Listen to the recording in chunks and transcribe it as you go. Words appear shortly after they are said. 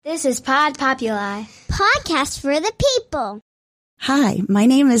This is Pod Populi, podcast for the people. Hi, my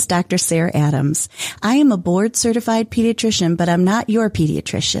name is Dr. Sarah Adams. I am a board-certified pediatrician, but I'm not your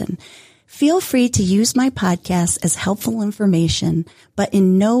pediatrician. Feel free to use my podcast as helpful information, but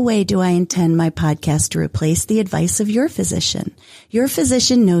in no way do I intend my podcast to replace the advice of your physician. Your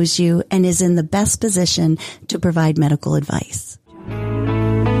physician knows you and is in the best position to provide medical advice.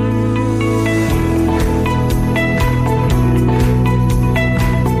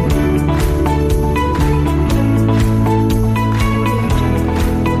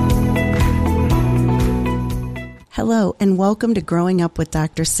 Hello, and welcome to Growing Up with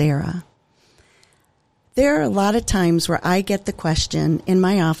Dr. Sarah. There are a lot of times where I get the question in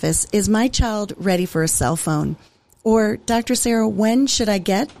my office, is my child ready for a cell phone? Or, Dr. Sarah, when should I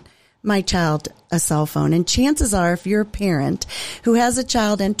get my child a cell phone? And chances are, if you're a parent who has a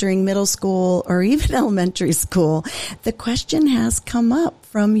child entering middle school or even elementary school, the question has come up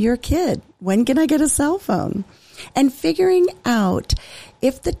from your kid. When can I get a cell phone? And figuring out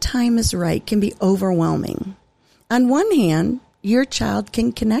if the time is right can be overwhelming. On one hand, your child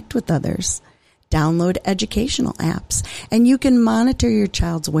can connect with others, download educational apps, and you can monitor your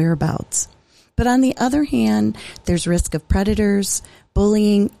child's whereabouts. But on the other hand, there's risk of predators,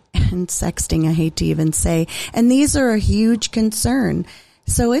 bullying, and sexting, I hate to even say, and these are a huge concern.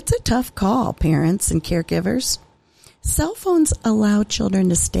 So it's a tough call, parents and caregivers. Cell phones allow children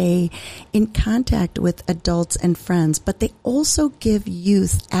to stay in contact with adults and friends, but they also give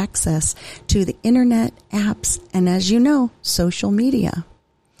youth access to the internet, apps, and as you know, social media.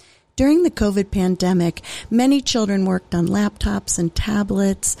 During the COVID pandemic, many children worked on laptops and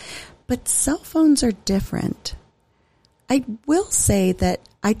tablets, but cell phones are different. I will say that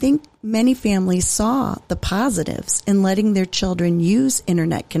I think many families saw the positives in letting their children use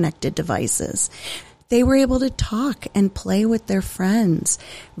internet-connected devices. They were able to talk and play with their friends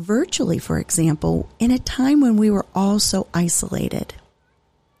virtually, for example, in a time when we were all so isolated.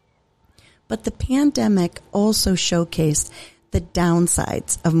 But the pandemic also showcased the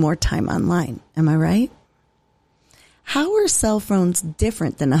downsides of more time online. Am I right? How are cell phones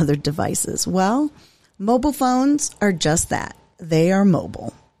different than other devices? Well, mobile phones are just that. They are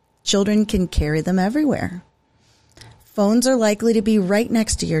mobile. Children can carry them everywhere. Phones are likely to be right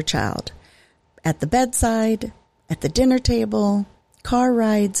next to your child, at the bedside, at the dinner table, car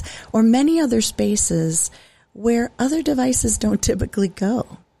rides, or many other spaces where other devices don't typically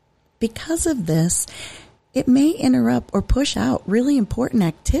go. Because of this, it may interrupt or push out really important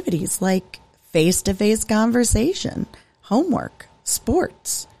activities like face-to-face conversation, homework,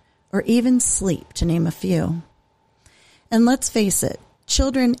 sports, or even sleep, to name a few. And let's face it,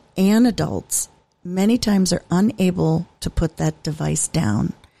 children and adults many times are unable to put that device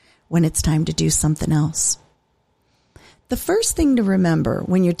down when it's time to do something else. The first thing to remember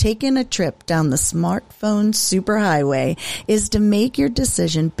when you're taking a trip down the smartphone superhighway is to make your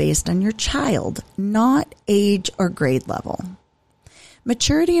decision based on your child, not age or grade level.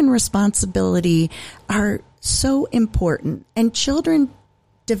 Maturity and responsibility are so important, and children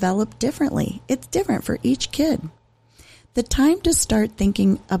develop differently. It's different for each kid. The time to start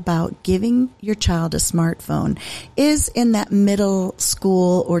thinking about giving your child a smartphone is in that middle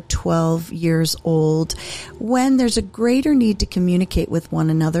school or 12 years old, when there's a greater need to communicate with one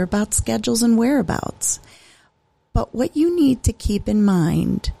another about schedules and whereabouts. But what you need to keep in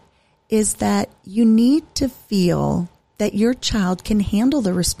mind is that you need to feel that your child can handle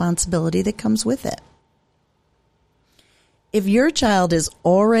the responsibility that comes with it. If your child is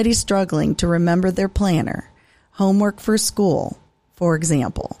already struggling to remember their planner, homework for school, for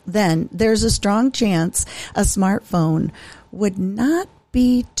example, then there's a strong chance a smartphone would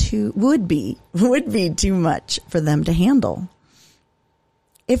be too much for them to handle.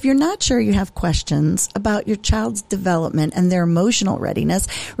 If you're not sure you have questions about your child's development and their emotional readiness,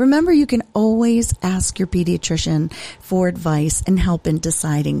 remember you can always ask your pediatrician for advice and help in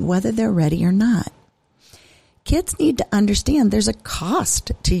deciding whether they're ready or not. Kids need to understand there's a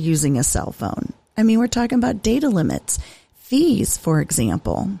cost to using a cell phone. I mean, we're talking about data limits, fees, for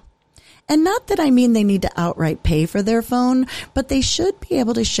example. And not that I mean they need to outright pay for their phone, but they should be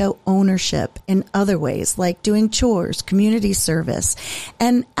able to show ownership in other ways, like doing chores, community service.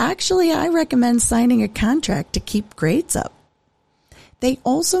 And actually, I recommend signing a contract to keep grades up. They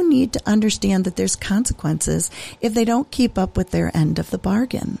also need to understand that there's consequences if they don't keep up with their end of the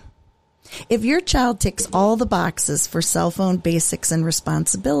bargain. If your child ticks all the boxes for cell phone basics and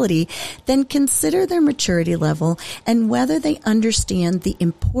responsibility, then consider their maturity level and whether they understand the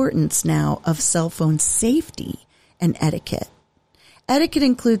importance now of cell phone safety and etiquette. Etiquette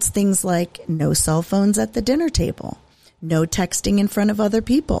includes things like no cell phones at the dinner table, no texting in front of other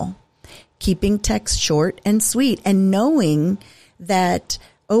people, keeping text short and sweet, and knowing that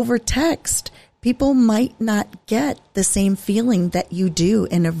over text, people might not get the same feeling that you do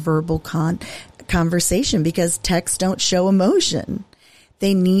in a verbal conversation because texts don't show emotion.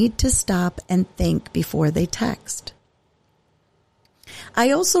 They need to stop and think before they text.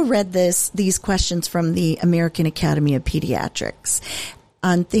 I also read these questions from the American Academy of Pediatrics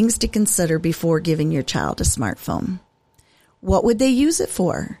on things to consider before giving your child a smartphone. What would they use it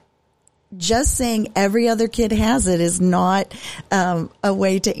for? Just saying every other kid has it is not a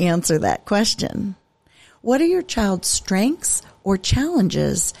way to answer that question. What are your child's strengths or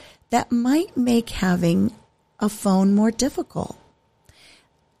challenges that might make having a phone more difficult?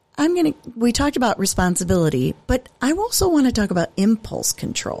 We talked about responsibility, but I also want to talk about impulse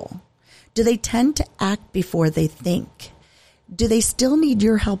control. Do they tend to act before they think? Do they still need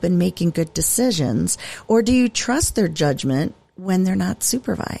your help in making good decisions, or do you trust their judgment when they're not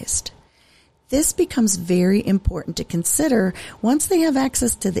supervised? This becomes very important to consider once they have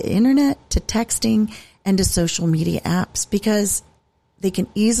access to the internet, to texting, and to social media apps, because they can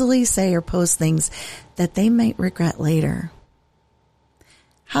easily say or post things that they might regret later.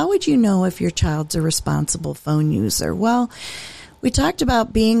 How would you know if your child's a responsible phone user? Well, we talked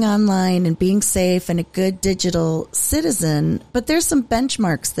about being online and being safe and a good digital citizen, but there's some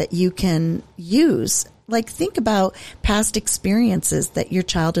benchmarks that you can use. Like, think about past experiences that your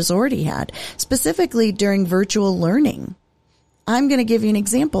child has already had, specifically during virtual learning. I'm going to give you an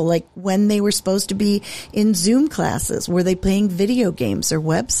example, like when they were supposed to be in Zoom classes, were they playing video games or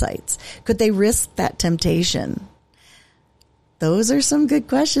websites? Could they risk that temptation? Those are some good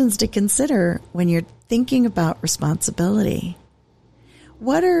questions to consider when you're thinking about responsibility.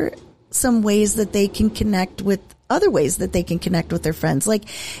 What are some ways that they can connect with other ways that they can connect with their friends? Like,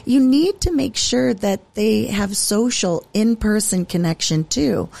 you need to make sure that they have social in-person connection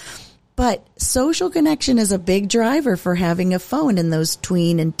too. But social connection is a big driver for having a phone in those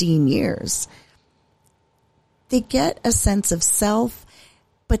tween and teen years. They get a sense of self,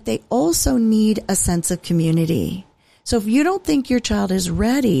 but they also need a sense of community. So if you don't think your child is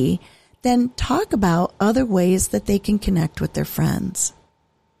ready, then talk about other ways that they can connect with their friends.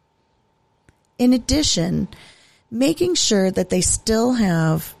 In addition, making sure that they still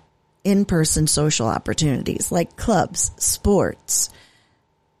have in-person social opportunities like clubs, sports,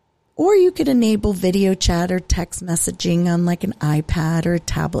 or you could enable video chat or text messaging on like an iPad or a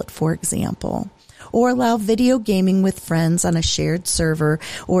tablet, for example, or allow video gaming with friends on a shared server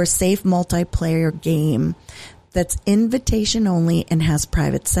or a safe multiplayer game that's invitation only and has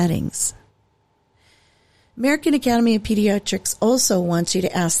private settings. American Academy of Pediatrics also wants you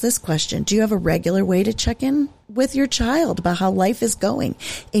to ask this question. Do you have a regular way to check in with your child about how life is going,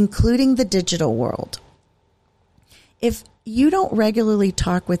 including the digital world? If you don't regularly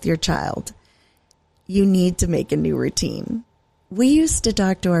talk with your child, you need to make a new routine. We used to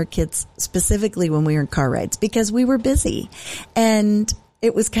talk to our kids specifically when we were in car rides because we were busy, and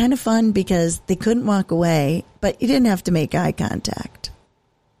it was kind of fun because they couldn't walk away, but you didn't have to make eye contact.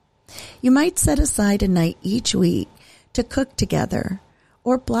 You might set aside a night each week to cook together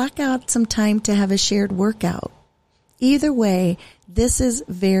or block out some time to have a shared workout. Either way, this is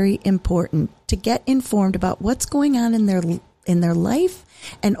very important to get informed about what's going on in their life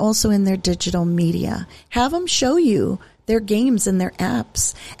and also in their digital media. Have them show you their games and their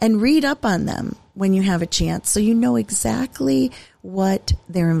apps and read up on them when you have a chance so you know exactly what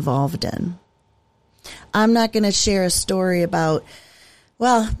they're involved in. I'm not going to share a story about,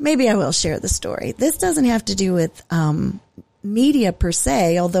 well, maybe I will share the story. This doesn't have to do with media per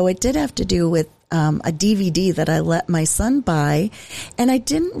se, although it did have to do with a DVD that I let my son buy, and I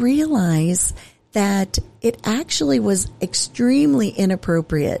didn't realize that it actually was extremely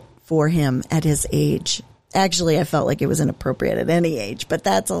inappropriate for him at his age. Actually, I felt like it was inappropriate at any age, but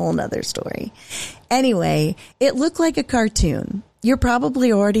that's a whole nother story. Anyway, it looked like a cartoon. You're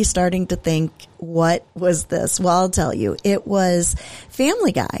probably already starting to think, what was this? Well, I'll tell you, it was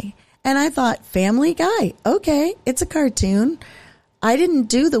Family Guy. And I thought, Family Guy, okay, it's a cartoon. I didn't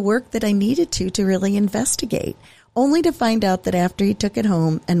do the work that I needed to really investigate, only to find out that after he took it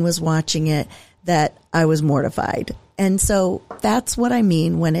home and was watching it, that I was mortified. And so that's what I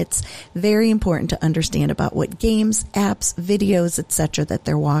mean when it's very important to understand about what games, apps, videos, etc. that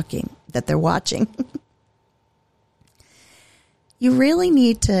they're watching. You really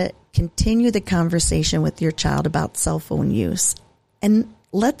need to continue the conversation with your child about cell phone use and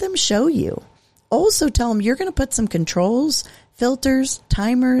let them show you. Also tell them you're going to put some controls, filters,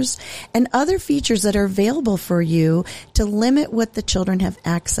 timers, and other features that are available for you to limit what the children have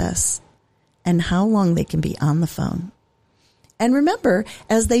access and how long they can be on the phone. And remember,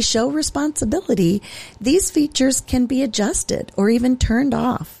 as they show responsibility, these features can be adjusted or even turned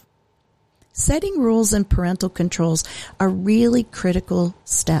off. Setting rules and parental controls are really critical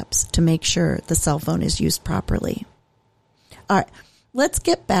steps to make sure the cell phone is used properly. All right, let's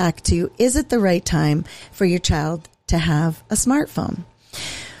get back to, is it the right time for your child to have a smartphone?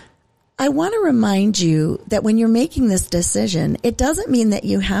 I want to remind you that when you're making this decision, it doesn't mean that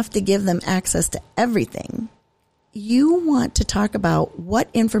you have to give them access to everything. You want to talk about what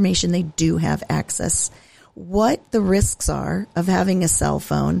information they do have access, what the risks are of having a cell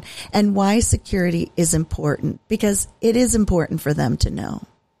phone, and why security is important, because it is important for them to know.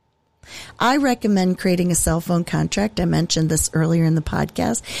 I recommend creating a cell phone contract. I mentioned this earlier in the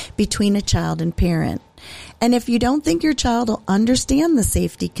podcast, between a child and parent. And if you don't think your child will understand the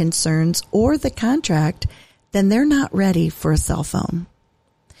safety concerns or the contract, then they're not ready for a cell phone.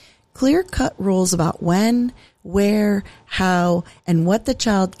 Clear-cut rules about when, where, how, and what the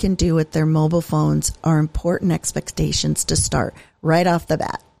child can do with their mobile phones are important expectations to start right off the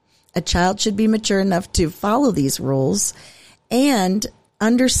bat. A child should be mature enough to follow these rules and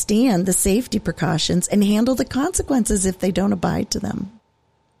understand the safety precautions and handle the consequences if they don't abide to them.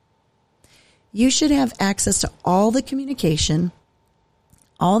 You should have access to all the communication,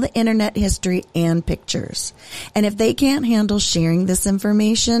 all the internet history, and pictures. And if they can't handle sharing this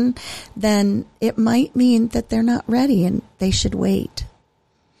information, then it might mean that they're not ready and they should wait.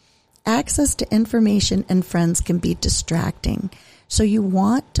 Access to information and friends can be distracting, so you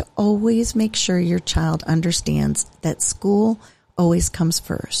want to always make sure your child understands that school always comes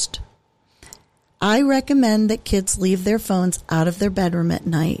first. I recommend that kids leave their phones out of their bedroom at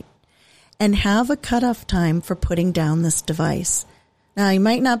night and have a cutoff time for putting down this device. Now, it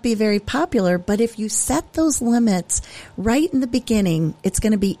might not be very popular, but if you set those limits right in the beginning, it's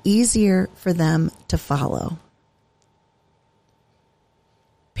going to be easier for them to follow.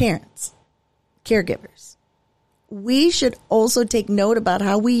 Parents, caregivers, we should also take note about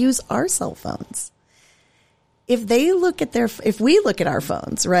how we use our cell phones. If we look at our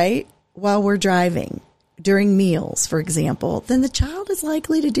phones, right, while we're driving, during meals, for example, then the child is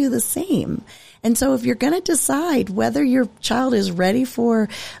likely to do the same. And so if you're going to decide whether your child is ready for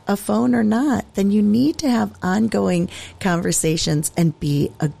a phone or not, then you need to have ongoing conversations and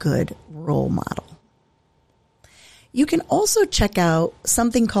be a good role model. You can also check out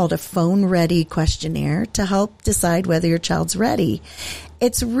something called a Phone Ready questionnaire to help decide whether your child's ready.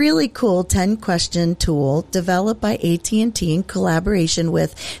 It's a really cool 10-question tool developed by AT&T in collaboration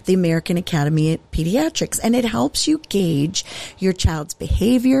with the American Academy of Pediatrics, and it helps you gauge your child's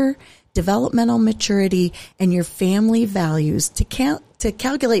behavior, developmental maturity, and your family values to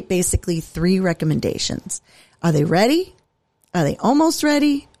calculate basically 3 recommendations. Are they ready? Are they almost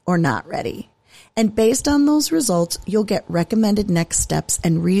ready? Or not ready? And based on those results, you'll get recommended next steps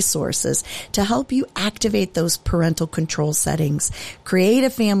and resources to help you activate those parental control settings, create a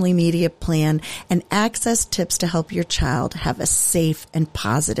family media plan, and access tips to help your child have a safe and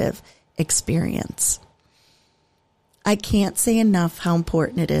positive experience. I can't say enough how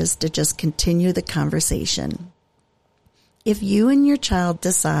important it is to just continue the conversation. If you and your child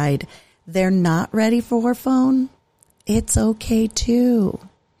decide they're not ready for a phone, it's okay too.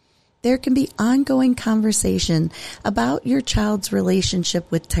 There can be ongoing conversation about your child's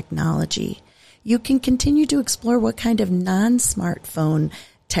relationship with technology. You can continue to explore what kind of non-smartphone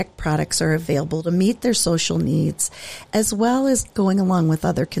tech products are available to meet their social needs, as well as going along with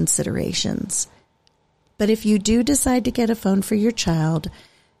other considerations. But if you do decide to get a phone for your child,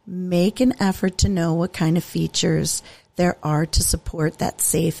 make an effort to know what kind of features there are to support that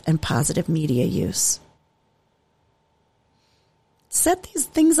safe and positive media use. Set these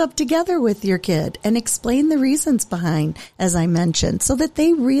things up together with your kid and explain the reasons behind, as I mentioned, so that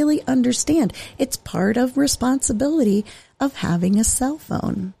they really understand it's part of responsibility of having a cell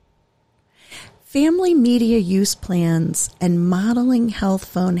phone. Family media use plans and modeling health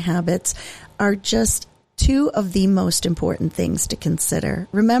phone habits are just 2 of the most important things to consider.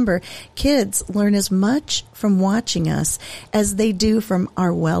 Remember, kids learn as much from watching us as they do from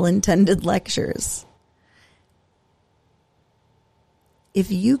our well-intended lectures. If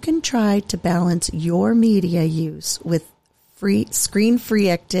you can try to balance your media use with screen-free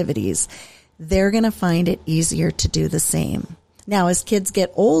activities, they're going to find it easier to do the same. Now, as kids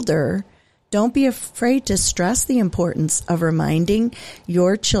get older, don't be afraid to stress the importance of reminding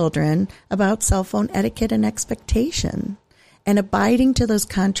your children about cell phone etiquette and expectation, and abiding to those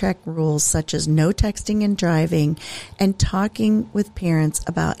contract rules such as no texting and driving, and talking with parents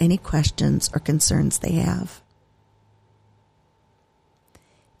about any questions or concerns they have.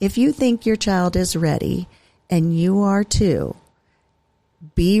 If you think your child is ready, and you are too,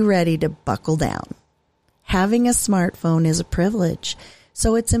 be ready to buckle down. Having a smartphone is a privilege,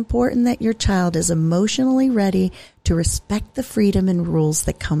 so it's important that your child is emotionally ready to respect the freedom and rules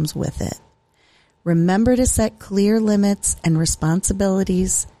that comes with it. Remember to set clear limits and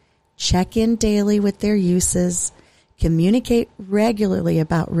responsibilities, check in daily with their uses, communicate regularly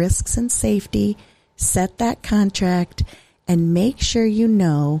about risks and safety, set that contract, and make sure you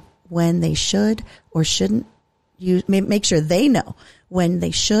know when they should or shouldn't use, make sure they know when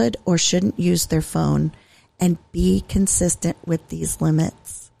they should or shouldn't use their phone, and be consistent with these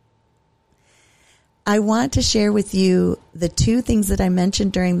limits. I want to share with you the two things that I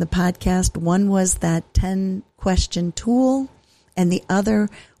mentioned during the podcast. One was that 10-question tool, and the other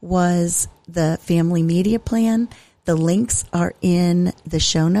was the family media plan. The links are in the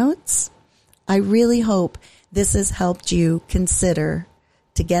show notes. I really hope this has helped you consider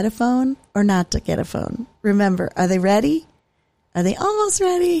to get a phone or not to get a phone. Remember, are they ready? Are they almost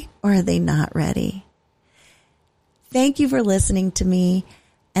ready? Or are they not ready? Thank you for listening to me,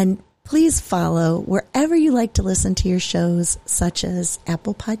 and please follow wherever you like to listen to your shows, such as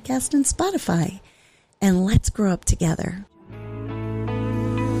Apple Podcast and Spotify. And let's grow up together.